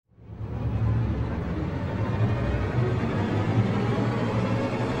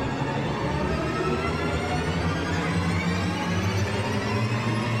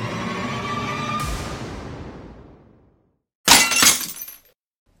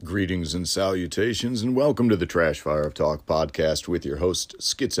Greetings and salutations, and welcome to the Trash Fire of Talk podcast with your host,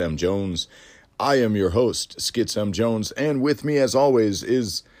 Skits M. Jones. I am your host, Skits M. Jones, and with me, as always,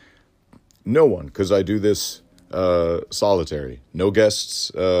 is no one, because I do this solitary. No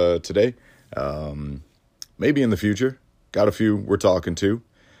guests today. Maybe in the future. Got a few we're talking to.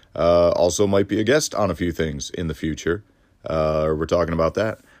 Also might be a guest on a few things in the future. We're talking about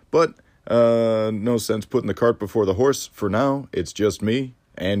that. But no sense putting the cart before the horse. For now, it's just me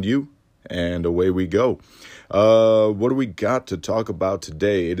and you, and away we go. What do we got to talk about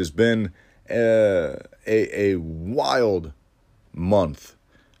today? It has been a wild month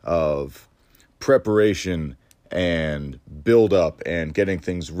of preparation and build up and getting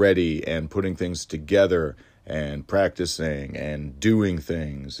things ready and putting things together and practicing and doing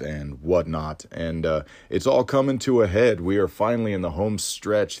things and whatnot. And it's all coming to a head. We are finally in the home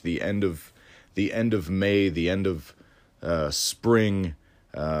stretch, the end of May, the end of spring.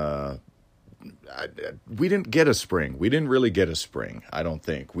 We didn't get a spring. We didn't really get a spring, I don't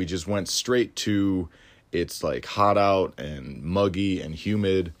think. We just went straight to, it's like hot out and muggy and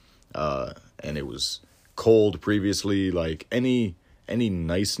humid, and it was cold previously. Like any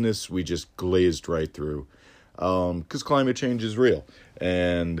niceness, we just glazed right through, because climate change is real,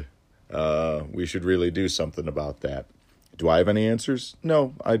 and we should really do something about that. Do I have any answers?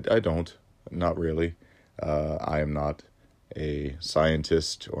 No, I don't. Not really. I am not a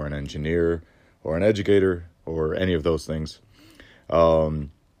scientist or an engineer or an educator or any of those things.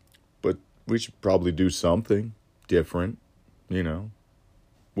 But we should probably do something different,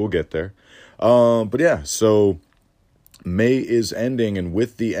 We'll get there. But yeah, so May is ending, and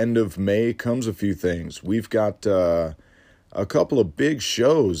with the end of May comes a few things. We've got a couple of big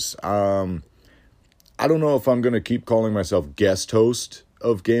shows. I don't know if I'm going to keep calling myself guest host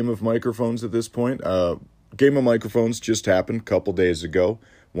of Game of Microphones at this point. Game of Microphones just happened a couple days ago,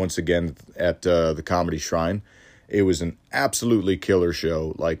 once again at the Comedy Shrine. It was an absolutely killer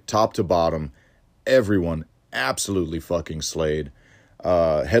show, like top to bottom. Everyone absolutely fucking slayed.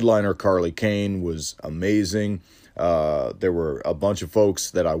 Headliner Carly Kane was amazing. There were a bunch of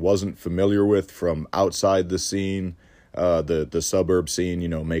folks that I wasn't familiar with from outside the scene, the suburb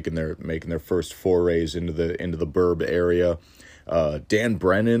scene, making their first forays into the burb area. Dan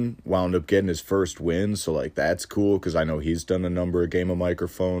Brennan wound up getting his first win, so like that's cool because I know he's done a number of Game of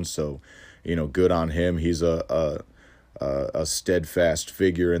Microphones, so good on him. He's a steadfast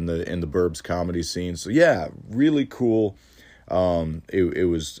figure in the burbs comedy scene. So yeah, really cool. It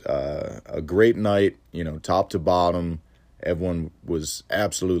was a great night, top to bottom. Everyone was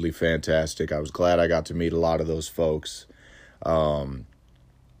absolutely fantastic. I was glad I got to meet a lot of those folks.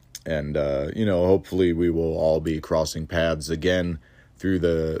 And hopefully we will all be crossing paths again through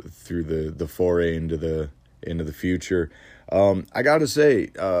the foray into the future. I gotta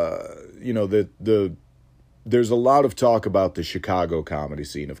say, there's a lot of talk about the Chicago comedy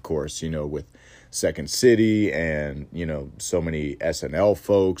scene, of course, with Second City and, so many SNL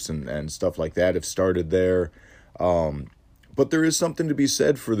folks and stuff like that have started there. But there is something to be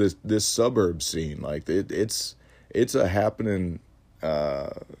said for this suburb scene. Like it's a happening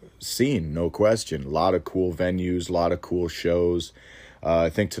scene, no question. A lot of cool venues, a lot of cool shows. I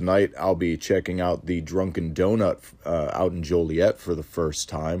think tonight I'll be checking out the Drunken Donut out in Joliet for the first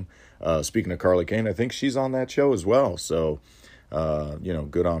time. Speaking of Carly Kane, I think she's on that show as well. So,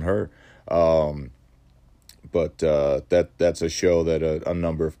 good on her. But that's a show that a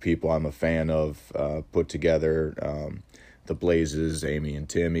number of people I'm a fan of put together. The Blazes, Amy and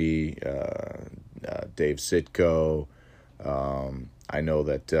Timmy, Dave Sitko. I know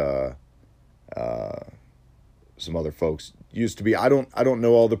that some other folks used to be. I don't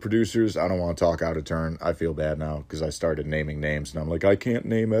know all the producers. I don't want to talk out of turn. I feel bad now because I started naming names, and I'm like, I can't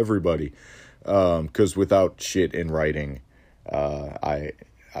name everybody because without shit in writing, I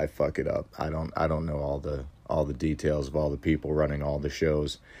fuck it up. I don't know all the details of all the people running all the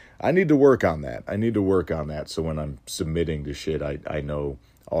shows. I need to work on that. So when I'm submitting to shit, I know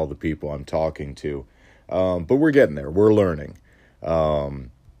all the people I'm talking to. But we're getting there. We're learning.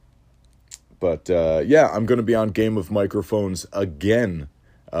 I'm going to be on Game of Microphones again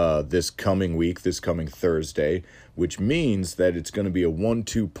this coming Thursday, which means that it's going to be a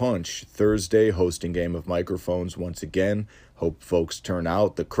 1-2 punch. Thursday, hosting Game of Microphones once again. Hope folks turn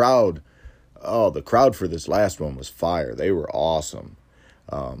out. The crowd for this last one was fire. They were awesome.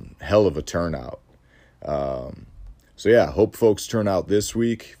 Hell of a turnout. So yeah, hope folks turn out this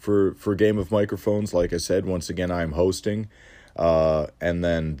week for Game of Microphones. Like I said, once again, I'm hosting. And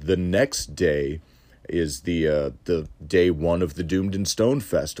then the next day is the day one of the Doomed and Stoned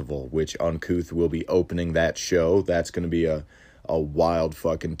Festival, which Uncouth will be opening that show. That's going to be a a wild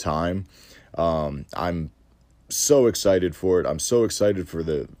fucking time. I'm so excited for it. I'm so excited for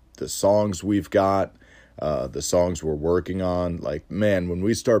the songs we've got, the songs we're working on. Like, man, when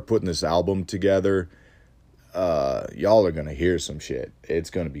we start putting this album together, y'all are gonna hear some shit. It's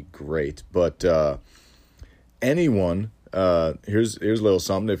gonna be great. But anyone, here's a little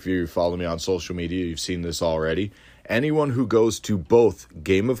something. If you follow me on social media, you've seen this already. Anyone who goes to both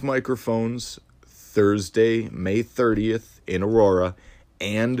Game of Microphones Thursday, May 30th in Aurora,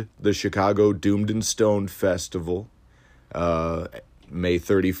 and the Chicago Doomed and Stoned Festival, May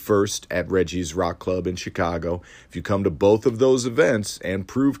 31st at Reggie's Rock Club in Chicago. If you come to both of those events and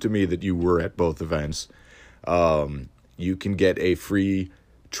prove to me that you were at both events, you can get a free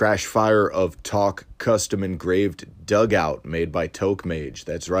Trash Fire of Talk custom engraved dugout made by Toke Mage.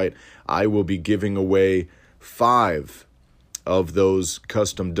 That's right. I will be giving away 5 of those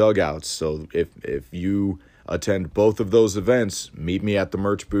custom dugouts. So if you attend both of those events, meet me at the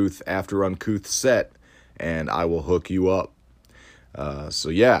merch booth after Uncouth set, and I will hook you up. So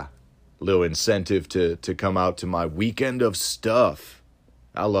yeah, little incentive to come out to my weekend of stuff.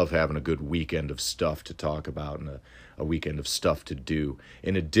 I love having a good weekend of stuff to talk about and a weekend of stuff to do.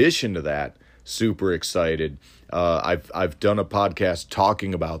 In addition to that, super excited. I've done a podcast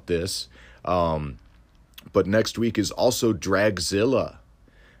talking about this, but next week is also Dragzilla,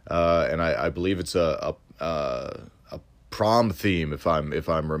 and I believe it's a prom theme, if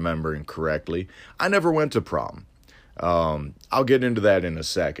I'm remembering correctly. I never went to prom. I'll get into that in a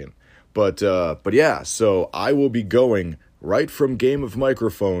second. But yeah, so I will be going right from Game of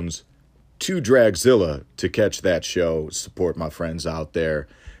Microphones to Dragzilla to catch that show, support my friends out there.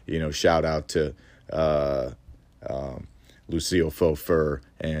 You know, shout out to Lucille Faux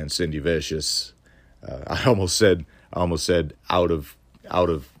and Cindy Vicious. I almost said out of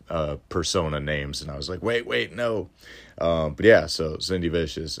persona names, and I was like, wait, no. But yeah, so Cindy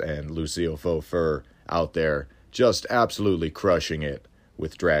Vicious and Lucille Faux out there just absolutely crushing it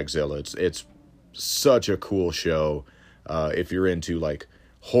with Dragzilla. It's such a cool show. If you're into like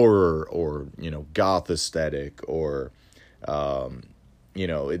horror or, you know, goth aesthetic, or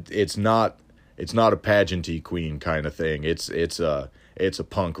it's not a pageanty queen kind of thing. It's a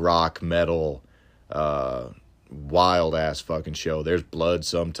punk rock metal wild ass fucking show. There's blood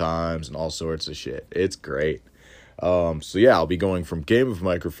sometimes and all sorts of shit. It's great. So yeah, I'll be going from Game of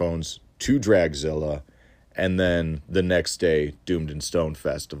Microphones to Dragzilla, and then the next day, Doomed and Stoned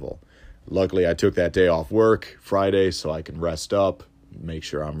Festival. Luckily, I took that day off work Friday so I can rest up, make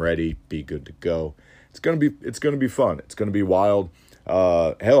sure I'm ready, be good to go. It's gonna be fun. It's gonna be wild.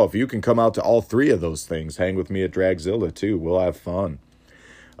 Hell, if you can come out to all 3 of those things, hang with me at Dragzilla too. We'll have fun.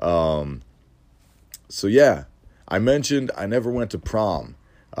 So yeah, I mentioned I never went to prom.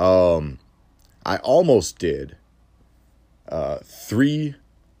 I almost did. 3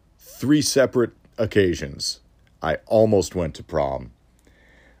 separate occasions. I almost went to prom.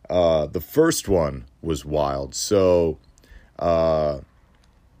 The first one was wild. So, I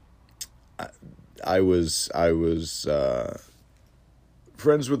was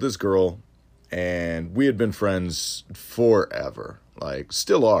friends with this girl, and we had been friends forever, like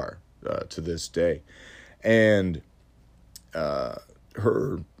still are, to this day. And,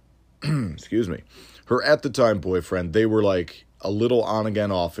 her, excuse me, her at the time boyfriend, they were like a little on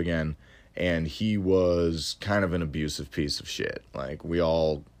again, off again. And he was kind of an abusive piece of shit. Like, we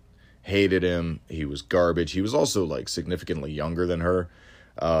all hated him. He was garbage. He was also, like, significantly younger than her.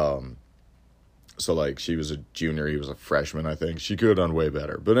 So, like, she was a junior. He was a freshman, I think. She could have done way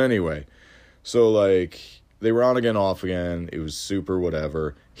better. But anyway, so, like, they were on again, off again. It was super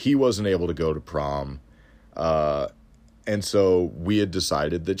whatever. He wasn't able to go to prom. And so we had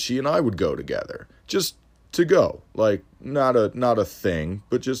decided that she and I would go together. Just to go. Like, not a thing,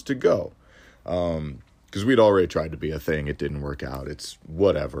 but just to go. Because we'd already tried to be a thing. It didn't work out. It's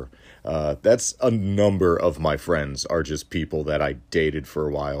whatever. That's a number of my friends are just people that I dated for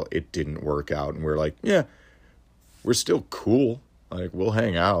a while. It didn't work out. And we're like, yeah, we're still cool. Like, we'll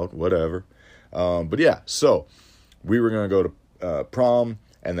hang out, whatever. But yeah, so we were going to go to prom,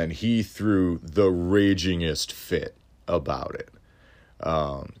 and then he threw the ragingest fit about it.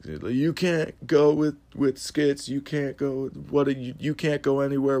 You can't go with skits. You can't go. You can't go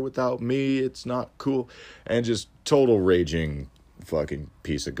anywhere without me. It's not cool. And just total raging fucking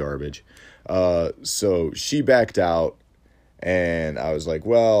piece of garbage. So she backed out, and I was like,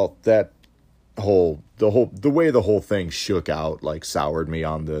 well, the way the whole thing shook out, like, soured me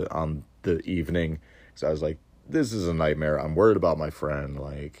on the evening. So I was like, this is a nightmare. I'm worried about my friend.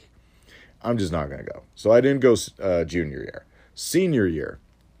 Like, I'm just not gonna go. So I didn't go junior year. Senior year,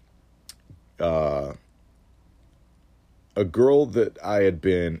 a girl that I had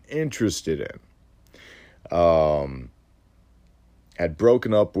been interested in had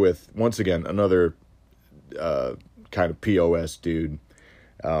broken up with, once again, another kind of POS dude.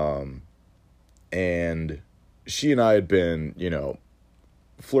 And she and I had been,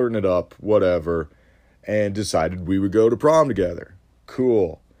 flirting it up, whatever, and decided we would go to prom together.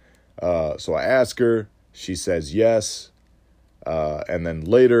 Cool. So I ask her, she says yes, and then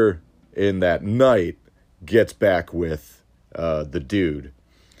later in that night gets back with the dude,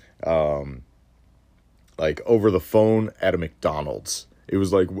 like over the phone at a McDonald's. It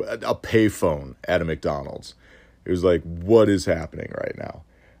was like a payphone at a McDonald's. It was like, what is happening right now?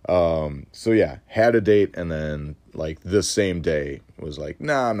 So yeah, had a date, and then like the same day was like,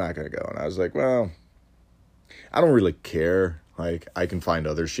 nah, I'm not gonna go. And I was like, well, I don't really care. Like, I can find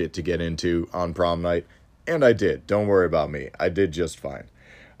other shit to get into on prom night. And I did. Don't worry about me. I did just fine.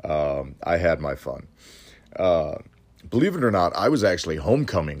 I had my fun. Believe it or not, I was actually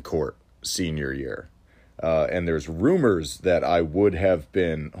homecoming court senior year. And there's rumors that I would have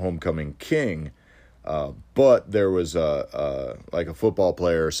been homecoming king. But there was like a football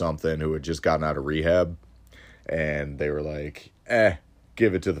player or something who had just gotten out of rehab. And they were like,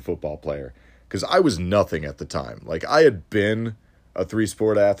 give it to the football player. Because I was nothing at the time. Like, I had been a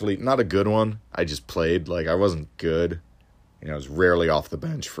 3-sport athlete. Not a good one. I just played. Like, I wasn't good. I was rarely off the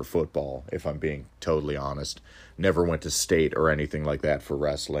bench for football, if I'm being totally honest. Never went to state or anything like that for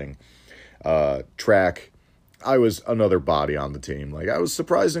wrestling. Track, I was another body on the team. Like, I was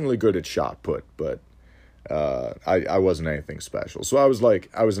surprisingly good at shot put, but I wasn't anything special. So I was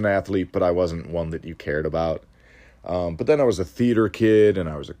an athlete, but I wasn't one that you cared about. But then I was a theater kid, and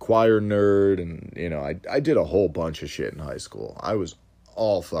I was a choir nerd, and, I did a whole bunch of shit in high school. I was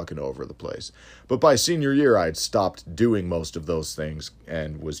all fucking over the place. But by senior year, I had stopped doing most of those things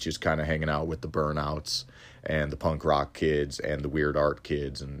and was just kind of hanging out with the burnouts and the punk rock kids and the weird art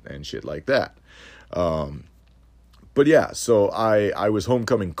kids and shit like that. But yeah, so I was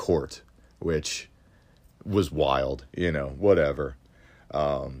homecoming court, which was wild, whatever.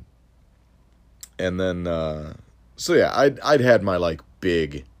 And then, so yeah, I'd had my like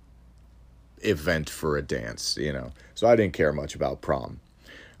big event for a dance, so I didn't care much about prom.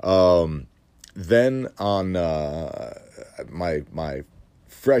 Then on my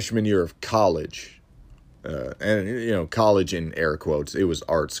freshman year of college, and college in air quotes, it was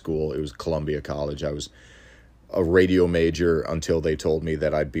art school. It was Columbia College. I was a radio major until they told me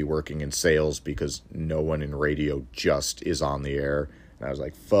that I'd be working in sales because no one in radio just is on the air. And I was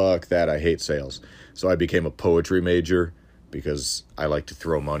like, fuck that, I hate sales. So I became a poetry major because I like to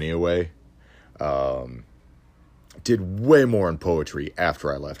throw money away. Did way more in poetry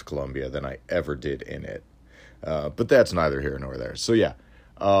after I left Columbia than I ever did in it. But that's neither here nor there. So yeah,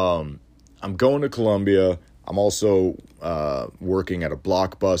 I'm going to Columbia. I'm also working at a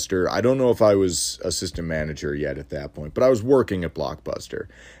Blockbuster. I don't know if I was assistant manager yet at that point, but I was working at Blockbuster.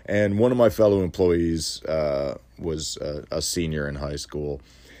 And one of my fellow employees was a senior in high school.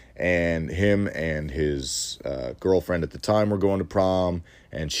 And him and his girlfriend at the time were going to prom.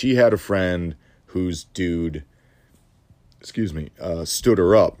 And she had a friend whose dude, stood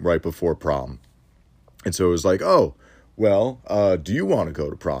her up right before prom. And so it was like, oh, well, do you want to go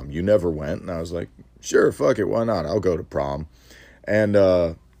to prom? You never went. And I was like, sure, fuck it, why not? I'll go to prom. And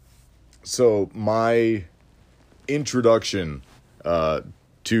so my introduction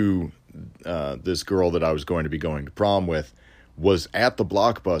to this girl that I was going to be going to prom with was at the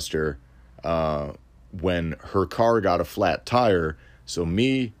Blockbuster when her car got a flat tire. So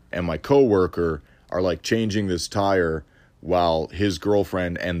me and my coworker are like changing this tire while his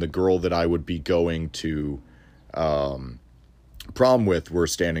girlfriend and the girl that I would be going to prom with were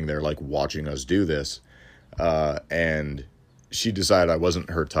standing there like watching us do this. And she decided I wasn't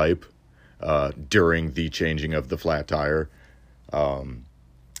her type during the changing of the flat tire.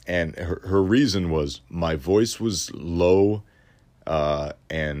 And her reason was my voice was low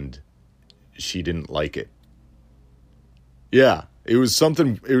and she didn't like it. Yeah, it was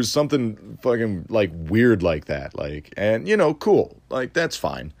something fucking like weird like that. Like, and cool. Like, that's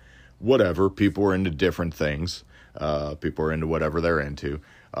fine. Whatever. People are into different things. People are into whatever they're into.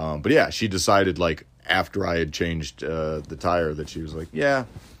 But yeah, she decided like after I had changed the tire that she was like, yeah,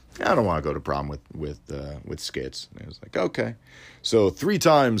 I don't want to go to prom with skits. And I was like, okay. So 3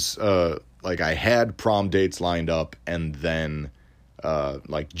 times like I had prom dates lined up, and then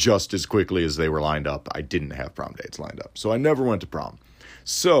like just as quickly as they were lined up, I didn't have prom dates lined up. So I never went to prom.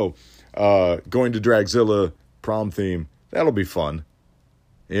 So going to Dragzilla prom theme, that'll be fun.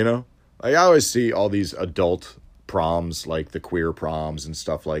 Like, I always see all these adult proms, like the queer proms and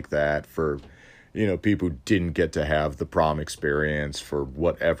stuff like that for, people who didn't get to have the prom experience for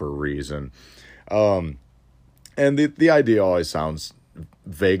whatever reason. And the idea always sounds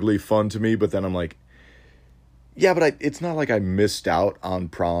vaguely fun to me, but then I'm like, yeah, but it's not like I missed out on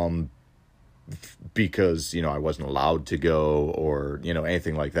prom because, I wasn't allowed to go or,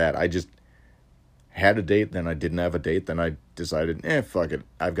 anything like that. I just had a date, then I didn't have a date, then I decided, fuck it,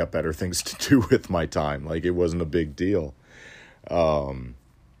 I've got better things to do with my time. Like, it wasn't a big deal.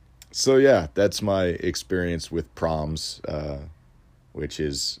 So yeah, that's my experience with proms, which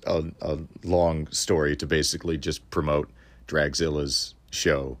is a long story to basically just promote Dragzilla's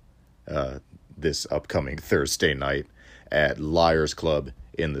show this upcoming Thursday night at Liars Club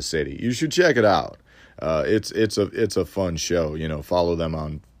in the city. You should check it out. It's a fun show. Follow them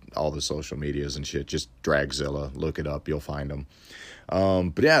on all the social medias and shit. Just Dragzilla, look it up, you'll find them.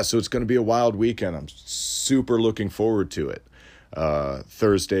 But yeah, so it's going to be a wild weekend. I'm super looking forward to it.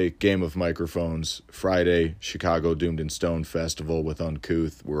 Thursday, Game of Microphones. Friday, Chicago Doomed and Stone Festival with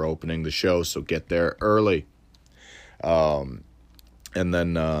Uncouth. We're opening the show, so get there early. And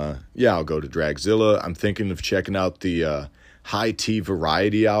then, I'll go to Dragzilla. I'm thinking of checking out the High Tea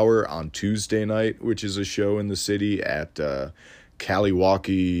Variety Hour on Tuesday night, which is a show in the city at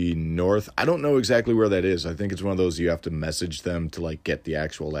Kaliwaki North. I don't know exactly where that is. I think it's one of those you have to message them to, like, get the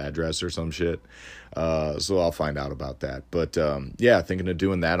actual address or some shit. So I'll find out about that. But, thinking of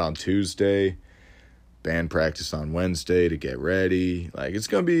doing that on Tuesday. Band practice on Wednesday to get ready. Like, it's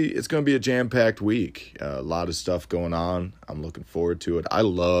gonna be a jam-packed week. A lot of stuff going on. I'm looking forward to it. I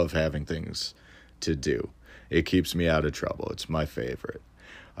love having things to do. It keeps me out of trouble. It's my favorite.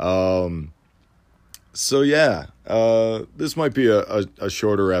 So yeah, this might be a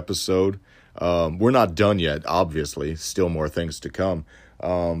shorter episode. We're not done yet, obviously. Still more things to come.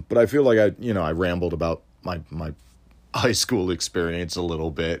 But I feel like I rambled about my high school experience a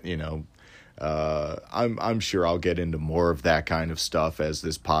little bit, I'm sure I'll get into more of that kind of stuff as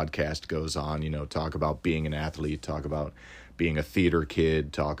this podcast goes on, talk about being an athlete, talk about being a theater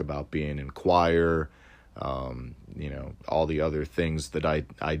kid, talk about being in choir, all the other things that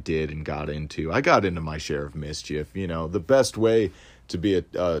I did and got into. I got into my share of mischief. The best way to be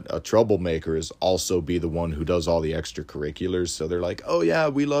a troublemaker is also be the one who does all the extracurriculars. So they're like, oh yeah,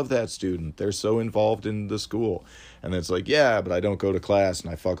 we love that student. They're so involved in the school. And it's like, yeah, but I don't go to class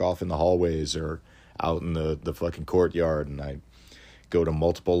and I fuck off in the hallways or out in the fucking courtyard and I go to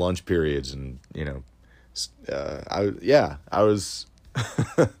multiple lunch periods and, I was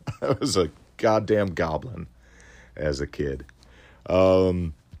I was a goddamn goblin as a kid.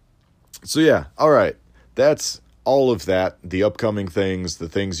 So yeah, all right. That's all of that, the upcoming things, the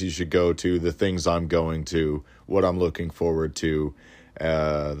things you should go to, the things I'm going to, what I'm looking forward to,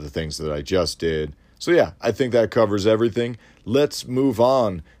 the things that I just did. So yeah, I think that covers everything. Let's move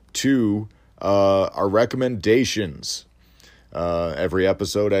on to our recommendations. Every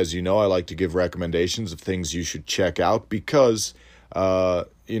episode, as you know, I like to give recommendations of things you should check out because,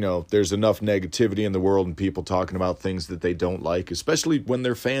 there's enough negativity in the world and people talking about things that they don't like, especially when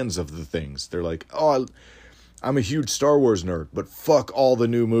they're fans of the things. They're like, oh, I'm a huge Star Wars nerd, but fuck all the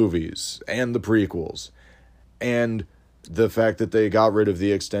new movies and the prequels. And the fact that they got rid of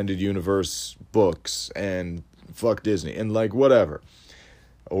the extended universe books and fuck Disney and like whatever.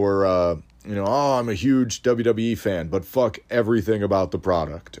 Or, oh, I'm a huge WWE fan, but fuck everything about the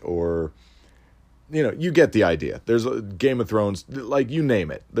product. Or, you get the idea. There's a Game of Thrones, like you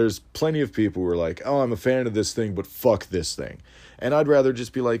name it. There's plenty of people who are like, oh, I'm a fan of this thing, but fuck this thing. And I'd rather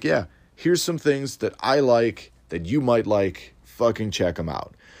just be like, yeah, here's some things that I like that you might like. Fucking check them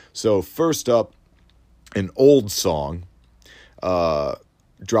out. So first up, an old song.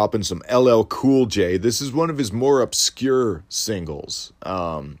 Dropping some LL Cool J. This is one of his more obscure singles.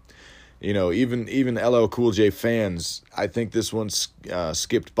 Even LL Cool J fans, I think this one's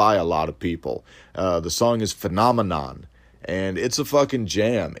skipped by a lot of people. The song is Phenomenon, and it's a fucking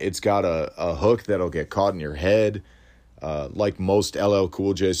jam. It's got a hook that'll get caught in your head, like most LL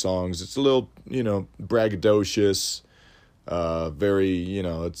Cool J songs. It's a little, braggadocious, very,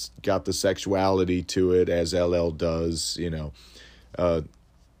 it's got the sexuality to it, as LL does,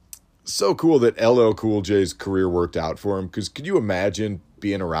 So cool that LL Cool J's career worked out for him, because could you imagine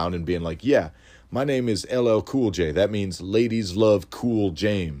being around and being like, yeah, my name is LL Cool J. That means ladies love Cool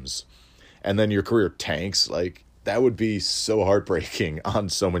James. And then your career tanks. Like, that would be so heartbreaking on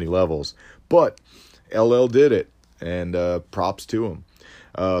so many levels. But LL did it, and props to him.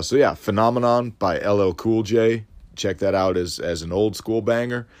 So yeah, Phenomenon by LL Cool J. Check that out as an old school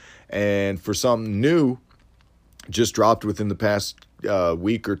banger. And for something new, just dropped within the past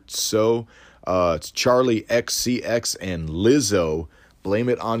week or so, it's Charlie XCX and Lizzo, Blame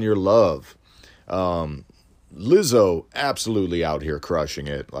It On Your Love. Lizzo, absolutely out here crushing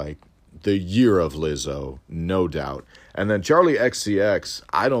it. Like, the year of Lizzo, no doubt. And then Charlie XCX,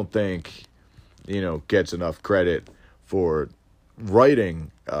 I don't think, gets enough credit for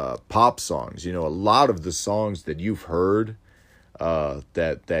writing pop songs. A lot of the songs that you've heard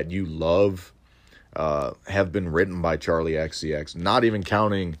that you love have been written by Charlie XCX, not even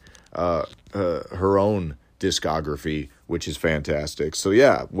counting her own discography, which is fantastic. So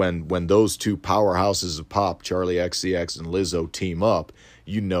yeah, when those two powerhouses of pop, Charlie XCX and Lizzo, team up,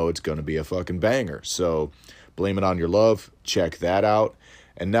 it's going to be a fucking banger. So Blame It On Your Love, check that out.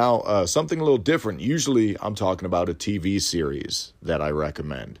 And now something a little different. Usually I'm talking about a TV series that I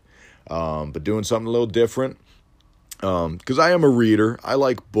recommend, but doing something a little different. Because I am a reader. I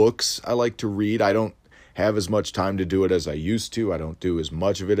like books. I like to read. I don't have as much time to do it as I used to. I don't do as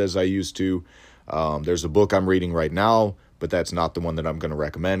much of it as I used to. There's a book I'm reading right now, but that's not the one that I'm going to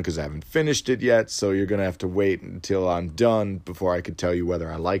recommend because I haven't finished it yet. So you're going to have to wait until I'm done before I can tell you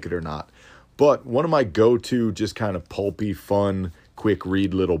whether I like it or not. But one of my go-to just kind of pulpy, fun, quick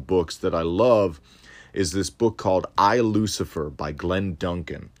read little books that I love is this book called I, Lucifer by Glenn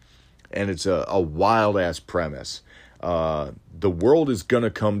Duncan. And it's a wild-ass premise. The world is going to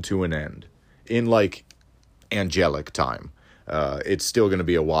come to an end in, like, angelic time. It's still going to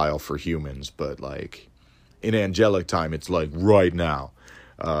be a while for humans, but, like, in angelic time, it's, like, right now,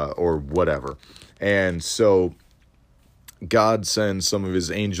 or whatever. And so God sends some of his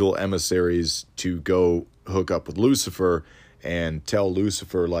angel emissaries to go hook up with Lucifer and tell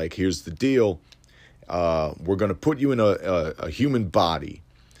Lucifer, like, here's the deal. We're going to put you in a human body,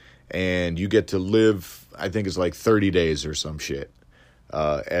 and you get to live, I think it's like 30 days or some shit,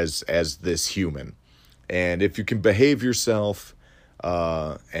 as this human. And if you can behave yourself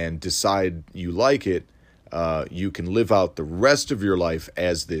and decide you like it, you can live out the rest of your life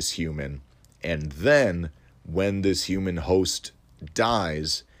as this human. And then when this human host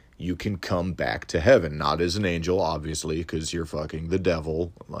dies, you can come back to heaven. Not as an angel, obviously, because you're fucking the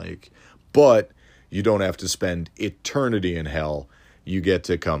devil. But you don't have to spend eternity in hell. You get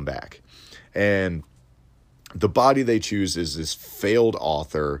to come back. And the body they choose is this failed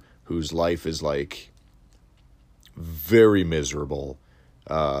author whose life is, like, very miserable.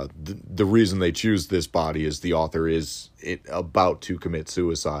 The reason they choose this body is the author is about to commit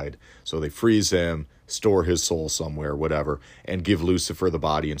suicide. So they freeze him, store his soul somewhere, whatever, and give Lucifer the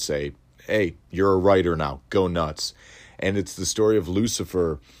body and say, hey, you're a writer now, go nuts. And it's the story of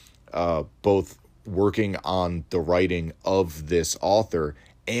Lucifer both working on the writing of this author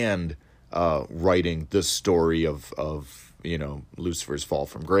and writing the story of Lucifer's fall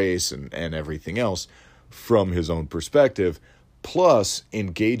from grace and everything else from his own perspective, plus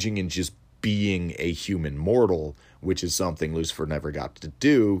engaging in just being a human mortal, which is something Lucifer never got to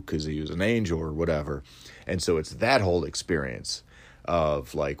do because he was an angel or whatever. And so it's that whole experience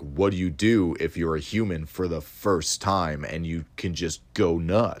of, like, what do you do if you're a human for the first time and you can just go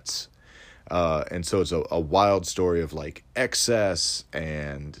nuts? And so it's a wild story of, like, excess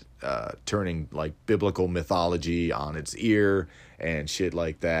and turning, like, biblical mythology on its ear and shit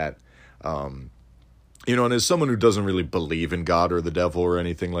like that. And as someone who doesn't really believe in God or the devil or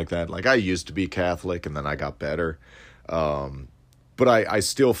anything like that, like, I used to be Catholic and then I got better. But I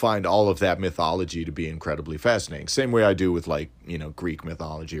still find all of that mythology to be incredibly fascinating. Same way I do with, like, Greek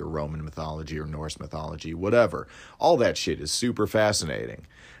mythology or Roman mythology or Norse mythology, whatever. All that shit is super fascinating.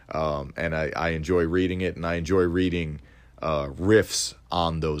 And I enjoy reading it, and I enjoy reading riffs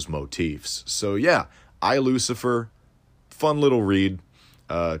on those motifs. So yeah, I, Lucifer, fun little read.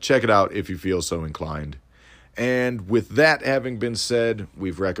 Check it out if you feel so inclined. And with that having been said,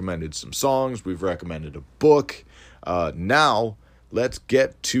 we've recommended some songs, we've recommended a book. Now, let's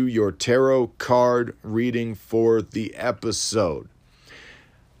get to your tarot card reading for the episode.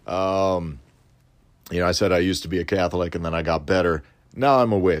 I said I used to be a Catholic and then I got better. Now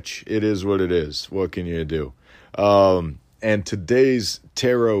I'm a witch. It is what it is. What can you do? And today's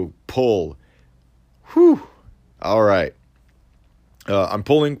tarot pull. Whew. All right. I'm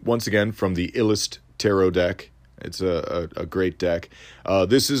pulling, once again, from the Illust Tarot deck. It's a great deck.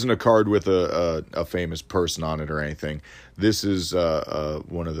 This isn't a card with a famous person on it or anything. This is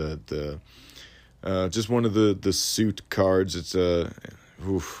one of the just one of the suit cards. It's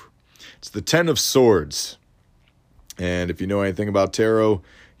it's the Ten of Swords. And if you know anything about tarot,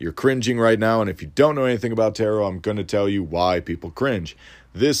 you're cringing right now. And if you don't know anything about tarot, I'm going to tell you why people cringe.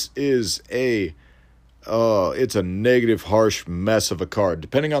 This is it's a negative, harsh mess of a card.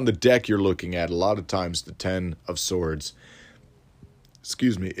 Depending on the deck you're looking at, a lot of times the Ten of Swords,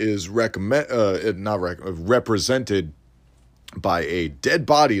 is represented by a dead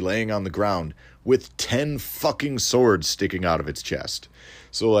body laying on the ground with 10 fucking swords sticking out of its chest.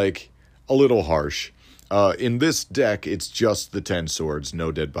 So, like, a little harsh. In this deck, it's just the 10 swords,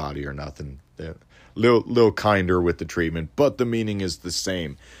 no dead body or nothing. Little kinder with the treatment, but the meaning is the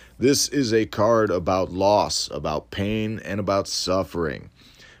same. This is a card about loss, about pain, and about suffering.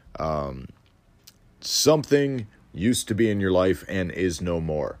 Something used to be in your life and is no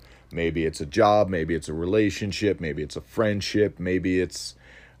more. Maybe it's a job, maybe it's a relationship, maybe it's a friendship, maybe it's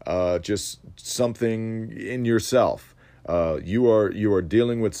just something in yourself. You are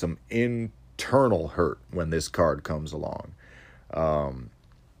dealing with some internal hurt when this card comes along.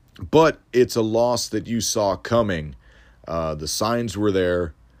 But it's a loss that you saw coming. The signs were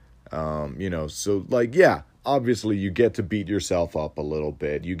there. So like, yeah, obviously you get to beat yourself up a little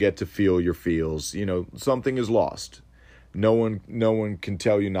bit. You get to feel your feels. Something is lost. No one can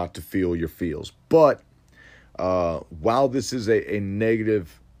tell you not to feel your feels. But while this is a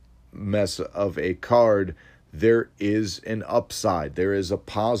negative mess of a card, there is an upside. There is a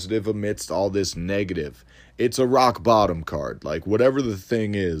positive amidst all this negative. It's a rock bottom card. Like, whatever the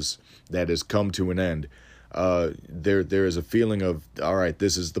thing is that has come to an end, there is a feeling of, all right,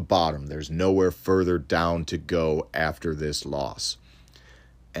 this is the bottom. There's nowhere further down to go after this loss.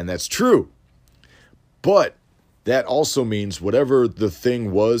 And that's true. But that also means whatever the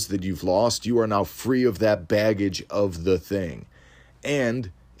thing was that you've lost, you are now free of that baggage of the thing.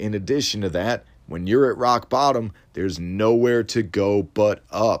 And in addition to that, when you're at rock bottom, there's nowhere to go but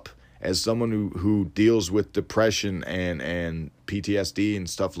up. As someone who deals with depression and PTSD and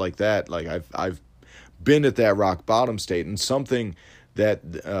stuff like that, like I've been at that rock bottom state, and something that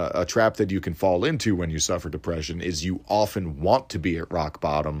a trap that you can fall into when you suffer depression is you often want to be at rock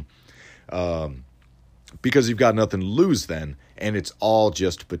bottom because you've got nothing to lose then, and it's all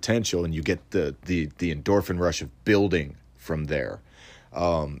just potential, and you get the endorphin rush of building from there.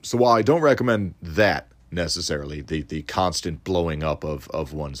 So while I don't recommend that necessarily, the constant blowing up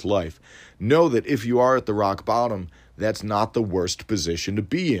of one's life, know that if you are at the rock bottom, that's not the worst position to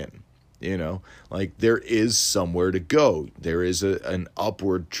be in. Like, there is somewhere to go. There is an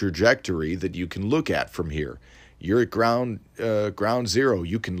upward trajectory that you can look at from here. You're at ground zero.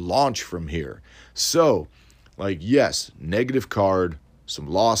 You can launch from here. So, like, yes, negative card, some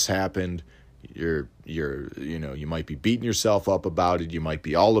loss happened. You might be beating yourself up about it. You might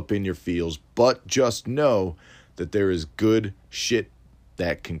be all up in your feels, but just know that there is good shit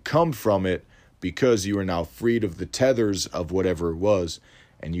that can come from it because you are now freed of the tethers of whatever it was,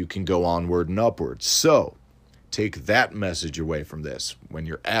 and you can go onward and upward. So take that message away from this. When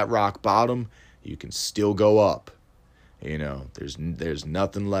you're at rock bottom, you can still go up. There's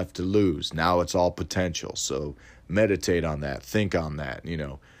nothing left to lose. Now it's all potential. So meditate on that. Think on that.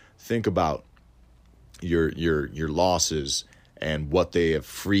 Think about your losses and what they have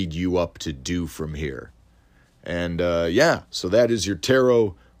freed you up to do from here. And so that is your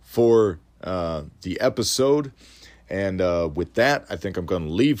tarot for the episode. And with that, I think I'm going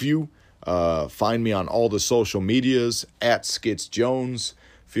to leave you. Find me on all the social medias at SkitsJones.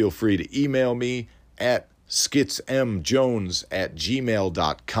 Feel free to email me at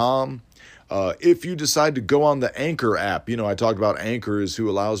skitsmjones@gmail.com. If you decide to go on the Anchor app, I talked about Anchor is who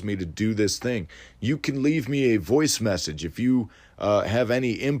allows me to do this thing. You can leave me a voice message. If you have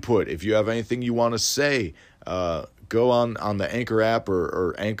any input, if you have anything you want to say, go on the Anchor app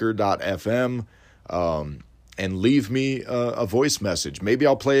or anchor.fm and leave me a voice message. Maybe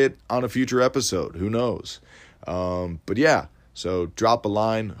I'll play it on a future episode. Who knows? But yeah, so drop a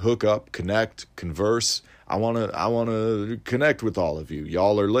line, hook up, connect, converse. I want to connect with all of you.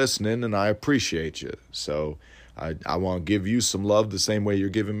 Y'all are listening, and I appreciate you. So I want to give you some love the same way you're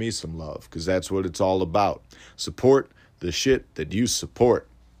giving me some love, because that's what it's all about. Support the shit that you support.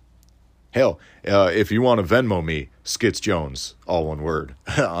 Hell, if you want to Venmo me, Skits Jones, all one word,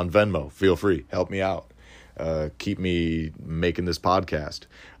 on Venmo, feel free. Help me out. Keep me making this podcast.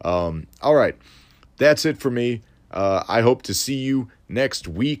 All right, that's it for me. I hope to see you next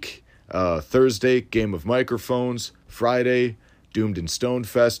week. Thursday, Game of Microphones. Friday, Doomed and Stoned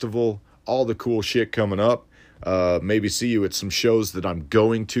Festival. All the cool shit coming up. Maybe see you at some shows that I'm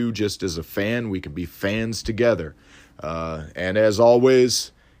going to just as a fan. We can be fans together. And as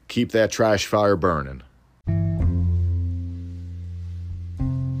always, keep that trash fire burning.